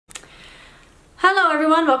Hello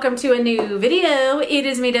everyone, welcome to a new video. It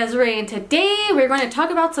is me, Desiree, and today we're going to talk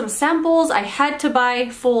about some samples I had to buy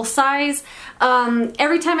full size.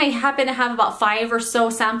 Every time I happen to have about 5 or so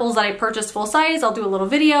samples that I purchased full size, I'll do a little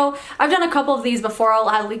video. I've done a couple of these before.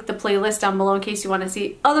 I'll link the playlist down below in case you want to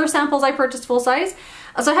see other samples I purchased full size.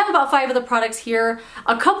 So I have about 5 of the products here.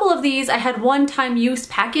 A couple of these I had one-time use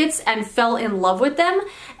packets and fell in love with them.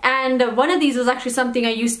 And one of these was actually something I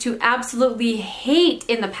used to absolutely hate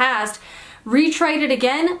in the past. Retried it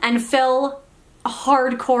again and fell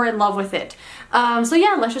hardcore in love with it. So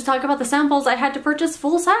yeah, let's just talk about the samples I had to purchase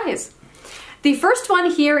full size. The first one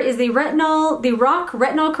here is the Rock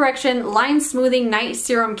Retinol Correction Line Smoothing Night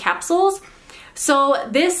Serum Capsules. So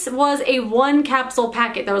this was a 1 capsule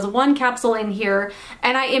packet. There was 1 capsule in here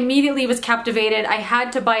and I immediately was captivated. I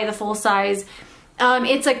had to buy the full size.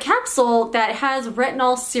 It's a capsule that has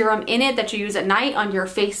retinol serum in it that you use at night on your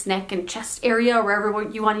face, neck, and chest area, wherever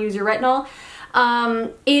you want to use your retinol.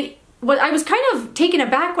 I was kind of taken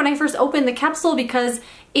aback when I first opened the capsule because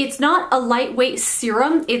it's not a lightweight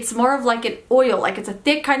serum. It's more of like an oil, like it's a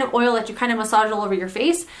thick kind of oil that you kind of massage all over your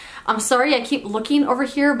face. I'm sorry I keep looking over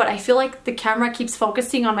here, but I feel like the camera keeps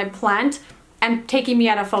focusing on my plant and taking me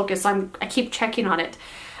out of focus. So I keep checking on it.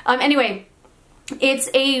 Anyway,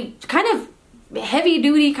 it's a kind of heavy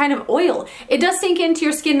duty kind of oil. It does sink into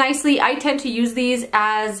your skin nicely. I tend to use these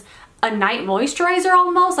as a night moisturizer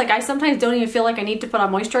almost. Like I sometimes don't even feel like I need to put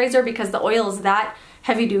on moisturizer because the oil is that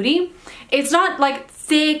heavy duty. It's not like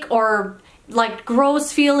thick or like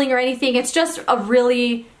gross feeling or anything. It's just a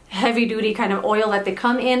really heavy duty kind of oil that they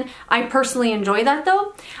come in. I personally enjoy that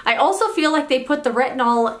though. I also feel like they put the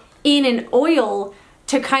retinol in an oil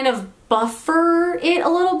to kind of buffer it a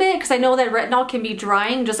little bit because I know that retinol can be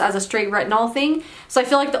drying just as a straight retinol thing. So I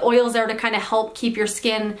feel like the oil is there to kind of help keep your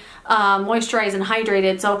skin moisturized and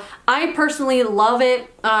hydrated. So I personally love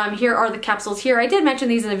it. Here are the capsules here. I did mention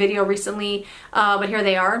these in a video recently, but here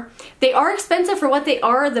they are. They are expensive for what they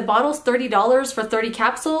are. The bottle's $30 for 30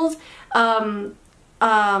 capsules.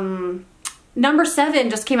 Number 7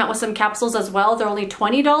 just came out with some capsules as well. They're only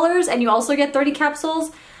 $20 and you also get 30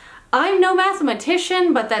 capsules. I'm no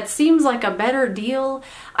mathematician, but that seems like a better deal.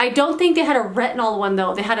 I don't think they had a retinol one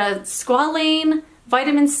though. They had a squalane,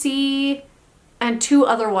 vitamin C, and 2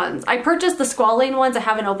 other ones. I purchased the squalane ones. I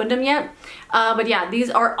haven't opened them yet. But yeah, these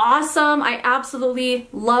are awesome. I absolutely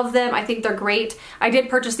love them. I think they're great. I did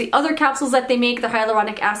purchase the other capsules that they make, the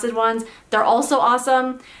hyaluronic acid ones. They're also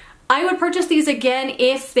awesome. I would purchase these again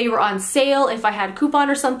if they were on sale, if I had a coupon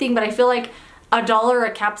or something, but I feel like $1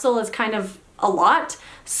 a capsule is kind of a lot.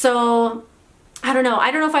 So I don't know.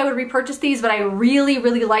 I don't know if I would repurchase these, but I really,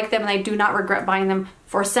 really like them and I do not regret buying them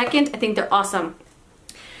for a second. I think they're awesome.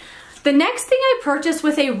 The next thing I purchased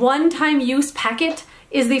with a one-time use packet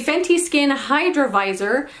is the Fenty Skin Hydra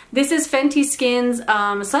Visor. This is Fenty Skin's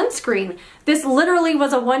sunscreen. This literally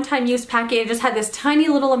was a one-time use packet. It just had this tiny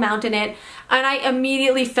little amount in it and I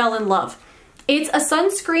immediately fell in love. It's a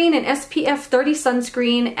sunscreen, an SPF 30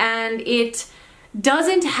 sunscreen, and it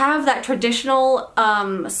doesn't have that traditional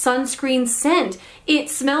sunscreen scent. It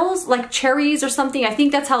smells like cherries or something. I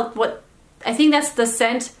think that's the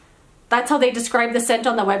scent. That's how they describe the scent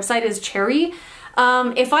on the website, is cherry.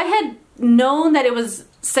 If I had known that it was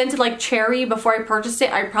scented like cherry before I purchased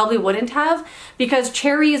it, I probably wouldn't have, because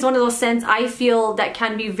cherry is one of those scents I feel that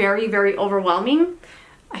can be very, very overwhelming.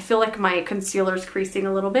 I feel like my concealer is creasing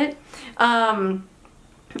a little bit. And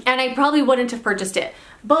I probably wouldn't have purchased it.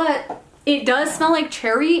 But it does smell like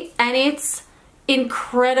cherry and it's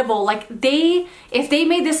incredible. Like if they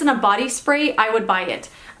made this in a body spray, I would buy it.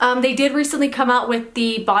 They did recently come out with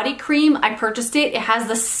the body cream. I purchased it. It has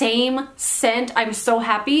the same scent. I'm so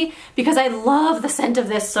happy because I love the scent of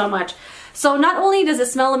this so much. So not only does it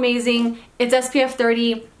smell amazing, it's SPF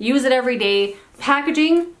 30, use it every day.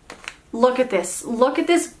 Packaging, look at this. Look at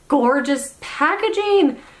this gorgeous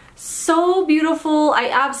packaging. So beautiful. I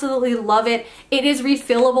absolutely love it. It is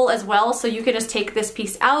refillable as well, so you can just take this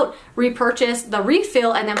piece out, repurchase the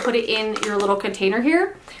refill, and then put it in your little container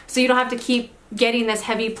here. So you don't have to keep getting this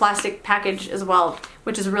heavy plastic package as well,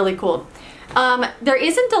 which is really cool. There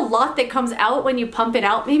isn't a lot that comes out when you pump it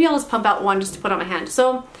out. Maybe I'll just pump out one just to put on my hand.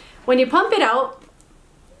 So when you pump it out,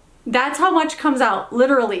 that's how much comes out,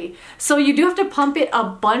 literally. So you do have to pump it a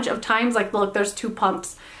bunch of times. Like look, there's 2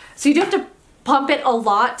 pumps. So you do have to pump it a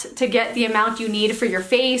lot to get the amount you need for your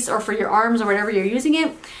face or for your arms or whatever you're using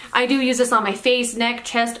it. I do use this on my face, neck,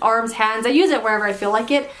 chest, arms, hands. I use it wherever I feel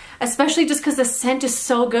like it, especially just because the scent is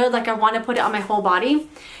so good. Like I want to put it on my whole body.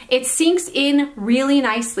 It sinks in really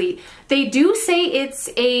nicely. They do say it's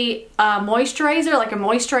a moisturizer, like a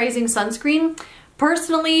moisturizing sunscreen.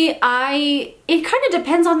 Personally, it kind of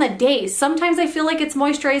depends on the day. Sometimes I feel like it's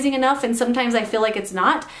moisturizing enough and sometimes I feel like it's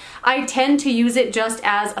not. I tend to use it just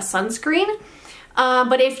as a sunscreen.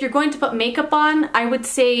 But if you're going to put makeup on, I would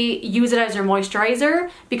say use it as your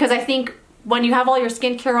moisturizer, because I think when you have all your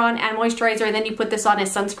skincare on and moisturizer and then you put this on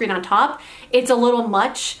as sunscreen on top, it's a little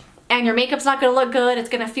much and your makeup's not gonna look good. It's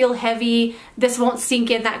gonna feel heavy. This won't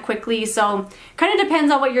sink in that quickly. So kind of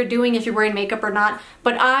depends on what you're doing, if you're wearing makeup or not.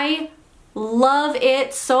 But I love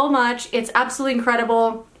it so much. It's absolutely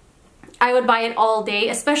incredible. I would buy it all day,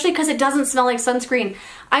 especially because it doesn't smell like sunscreen.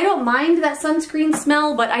 I don't mind that sunscreen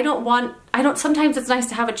smell, but sometimes it's nice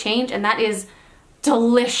to have a change, and that is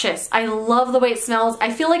delicious. I love the way it smells.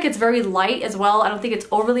 I feel like it's very light as well. I don't think it's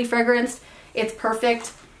overly fragranced. It's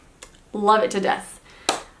perfect. Love it to death.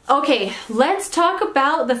 Okay, let's talk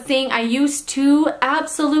about the thing I used to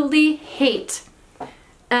absolutely hate.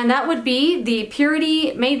 And that would be the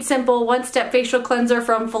Purity Made Simple One-Step Facial Cleanser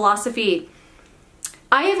from Philosophy.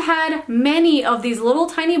 I have had many of these little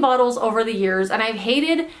tiny bottles over the years, and I've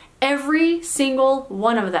hated every single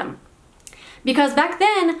one of them. Because back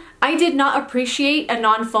then, I did not appreciate a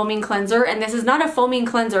non-foaming cleanser, and this is not a foaming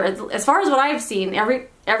cleanser. As far as what I've seen,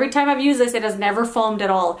 every time I've used this, it has never foamed at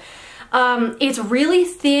all. It's really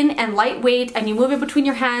thin and lightweight, and you move it between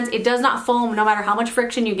your hands. It does not foam no matter how much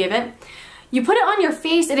friction you give it. You put it on your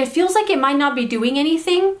face and it feels like it might not be doing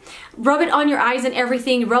anything. Rub it on your eyes and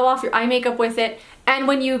everything, rub off your eye makeup with it. And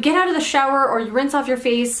when you get out of the shower or you rinse off your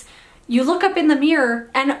face, you look up in the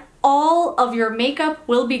mirror and all of your makeup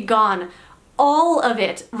will be gone. All of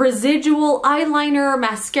it. Residual, eyeliner,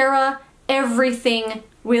 mascara, everything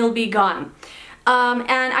will be gone.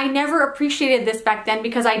 And I never appreciated this back then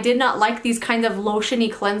because I did not like these kinds of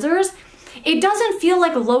lotiony cleansers. It doesn't feel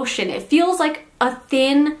like lotion. It feels like a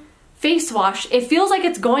thin face wash. It feels like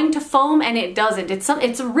it's going to foam and it doesn't. It's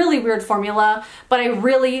a really weird formula, but I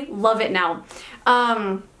really love it now.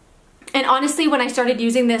 And honestly, when I started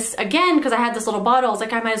using this again, because I had this little bottle, I was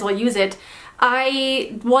like, I might as well use it.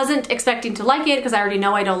 I wasn't expecting to like it because I already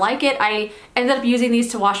know I don't like it. I ended up using these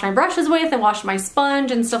to wash my brushes with and wash my sponge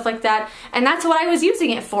and stuff like that. And that's what I was using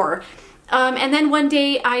it for. And then one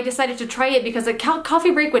day I decided to try it because the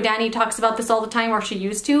Coffee Break with Danny talks about this all the time, or she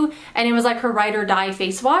used to, and it was like her ride or die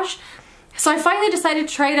face wash. So I finally decided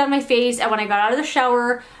to try it on my face, and when I got out of the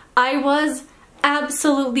shower, I was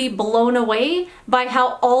absolutely blown away by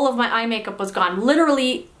how all of my eye makeup was gone.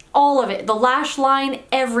 Literally all of it. The lash line,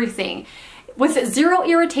 everything. With zero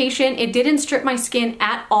irritation, it didn't strip my skin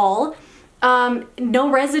at all. No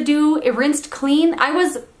residue, it rinsed clean. I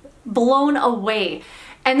was blown away.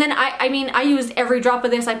 And then I used every drop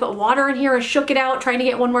of this. I put water in here, I shook it out, trying to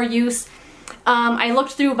get one more use. I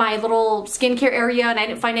looked through my little skincare area and I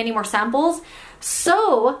didn't find any more samples.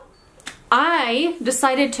 So I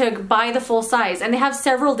decided to buy the full size, and they have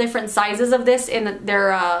several different sizes of this in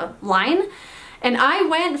their line. And I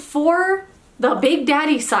went for the Big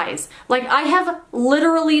Daddy size. Like, I have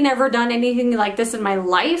literally never done anything like this in my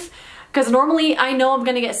life, because normally I know I'm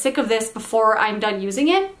gonna get sick of this before I'm done using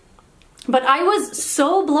it. But I was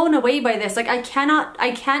so blown away by this. Like, I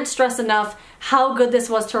can't stress enough how good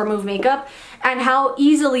this was to remove makeup and how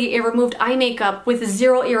easily it removed eye makeup with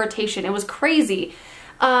zero irritation. It was crazy.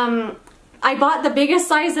 I bought the biggest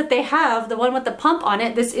size that they have, the one with the pump on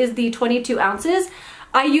it. This is the 22 ounces.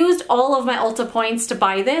 I used all of my Ulta points to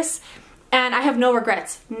buy this, and I have no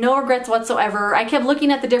regrets. No regrets whatsoever. I kept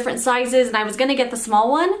looking at the different sizes, and I was gonna get the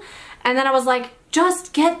small one, and then I was like,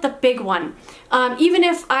 just get the big one. Even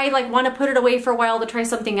if I want to put it away for a while to try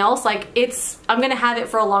something else, I'm gonna have it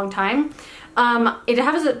for a long time. It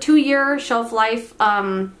has a 2-year shelf life.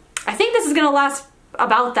 I think this is gonna last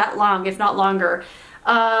about that long, if not longer.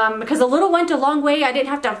 Because the little went a long way. I didn't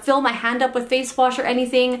have to fill my hand up with face wash or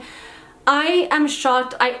anything. I am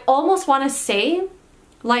shocked. I almost want to say,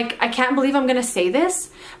 I can't believe I'm gonna say this,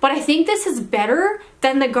 but I think this is better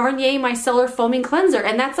than the Garnier Micellar Foaming Cleanser,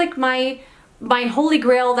 and that's like my holy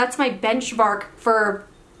grail. That's my benchmark for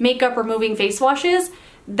makeup removing face washes.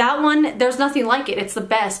 That one, there's nothing like it. It's the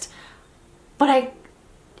best. But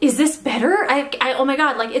is this better? Oh my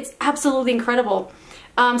god, it's absolutely incredible.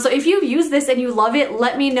 So if you've used this and you love it,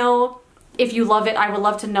 let me know if you love it. I would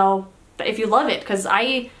love to know if you love it, because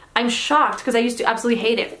I'm shocked, because I used to absolutely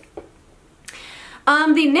hate it.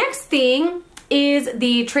 The next thing is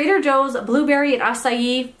the Trader Joe's Blueberry and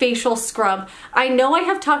Acai Facial Scrub. I know I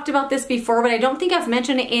have talked about this before, but I don't think I've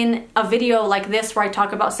mentioned it in a video like this where I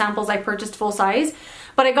talk about samples I purchased full size.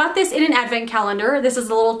 But I got this in an advent calendar. This is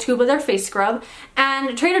a little tube of their face scrub.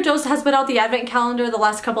 And Trader Joe's has put out the advent calendar the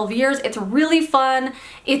last couple of years. It's really fun.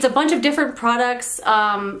 It's a bunch of different products,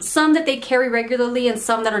 some that they carry regularly and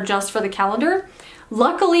some that are just for the calendar.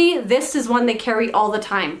 Luckily, this is one they carry all the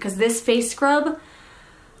time because this face scrub,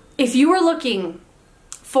 if you are looking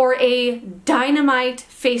for a dynamite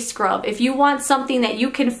face scrub, if you want something that you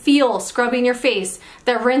can feel scrubbing your face,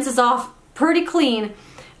 that rinses off pretty clean,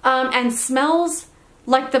 and smells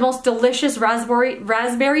like the most delicious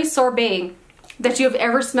raspberry sorbet that you have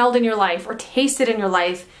ever smelled in your life or tasted in your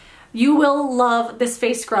life, you will love this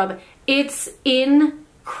face scrub. It's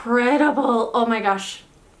incredible. Oh my gosh.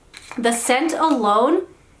 The scent alone,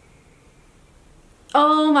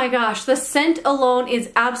 oh my gosh, the scent alone is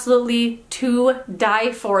absolutely to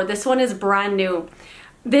die for. This one is brand new.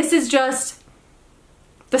 This is just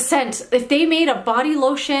the scent. If they made a body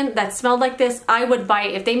lotion that smelled like this, I would buy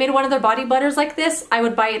it. If they made one of their body butters like this, I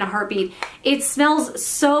would buy it in a heartbeat. It smells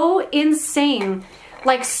so insane.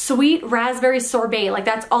 Like sweet raspberry sorbet. Like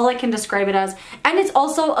that's all I can describe it as. And it's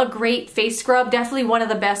also a great face scrub. Definitely one of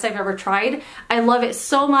the best I've ever tried. I love it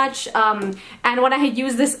so much. And when I had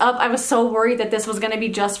used this up, I was so worried that this was going to be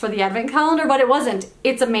just for the advent calendar, but it wasn't.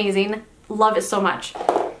 It's amazing. Love it so much.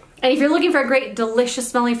 And if you're looking for a great, delicious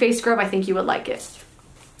smelling face scrub, I think you would like it.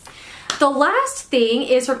 The last thing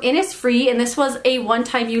is from Innisfree, and this was a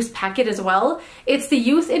one-time use packet as well. It's the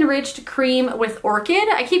Youth Enriched Cream with Orchid.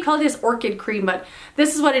 I keep calling this Orchid Cream, but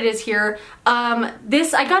this is what it is here.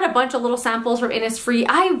 I got a bunch of little samples from Innisfree.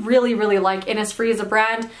 I really, really like Innisfree as a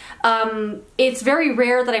brand. It's very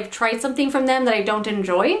rare that I've tried something from them that I don't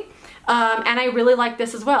enjoy. And I really like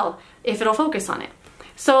this as well, if it'll focus on it.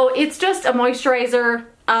 So it's just a moisturizer,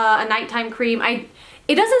 a nighttime cream.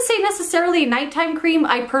 It doesn't say necessarily nighttime cream.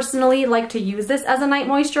 I personally like to use this as a night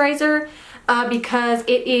moisturizer because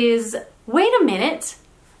it is, wait a minute.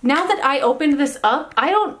 Now that I opened this up, I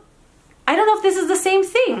don't know if this is the same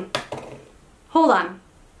thing. Hold on.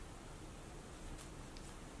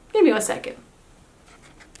 Give me a second.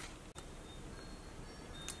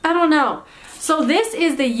 I don't know. So this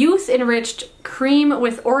is the Youth Enriched Cream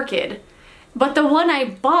with Orchid, but the one I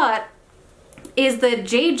bought is the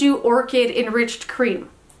Jeju Orchid Enriched Cream.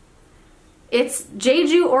 It's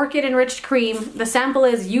Jeju Orchid Enriched Cream. The sample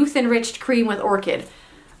is Youth Enriched Cream with Orchid.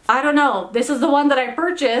 I don't know. This is the one that I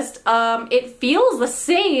purchased. It feels the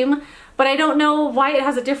same, but I don't know why it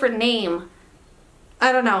has a different name.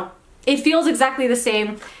 I don't know. It feels exactly the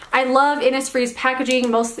same. I love Innisfree's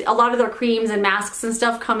packaging. A lot of their creams and masks and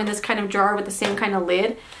stuff come in this kind of jar with the same kind of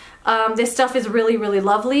lid. This stuff is really, really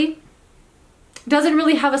lovely. Doesn't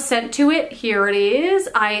really have a scent to it. Here it is.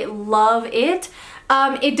 I love it.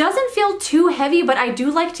 It doesn't feel too heavy, but I do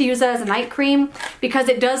like to use it as a night cream because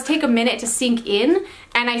it does take a minute to sink in,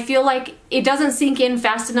 and I feel like it doesn't sink in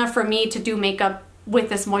fast enough for me to do makeup with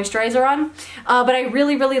this moisturizer on. But I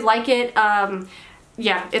really, really like it.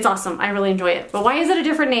 Yeah, it's awesome. I really enjoy it. But why is it a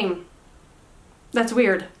different name? That's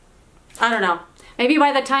weird. I don't know. Maybe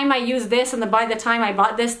by the time I use this and by the time I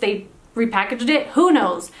bought this, they repackaged it. Who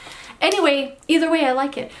knows? Anyway, either way, I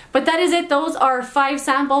like it. But that is it. Those are 5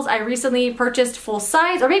 samples I recently purchased full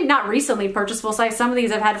size, or maybe not recently purchased full size. Some of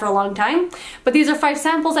these I've had for a long time, but these are 5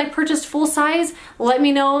 samples I purchased full size. Let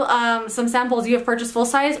me know some samples you have purchased full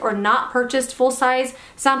size or not purchased full size.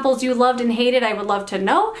 Samples you loved and hated, I would love to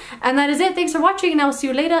know. And that is it. Thanks for watching, and I will see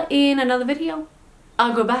you later in another video.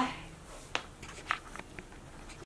 Goodbye.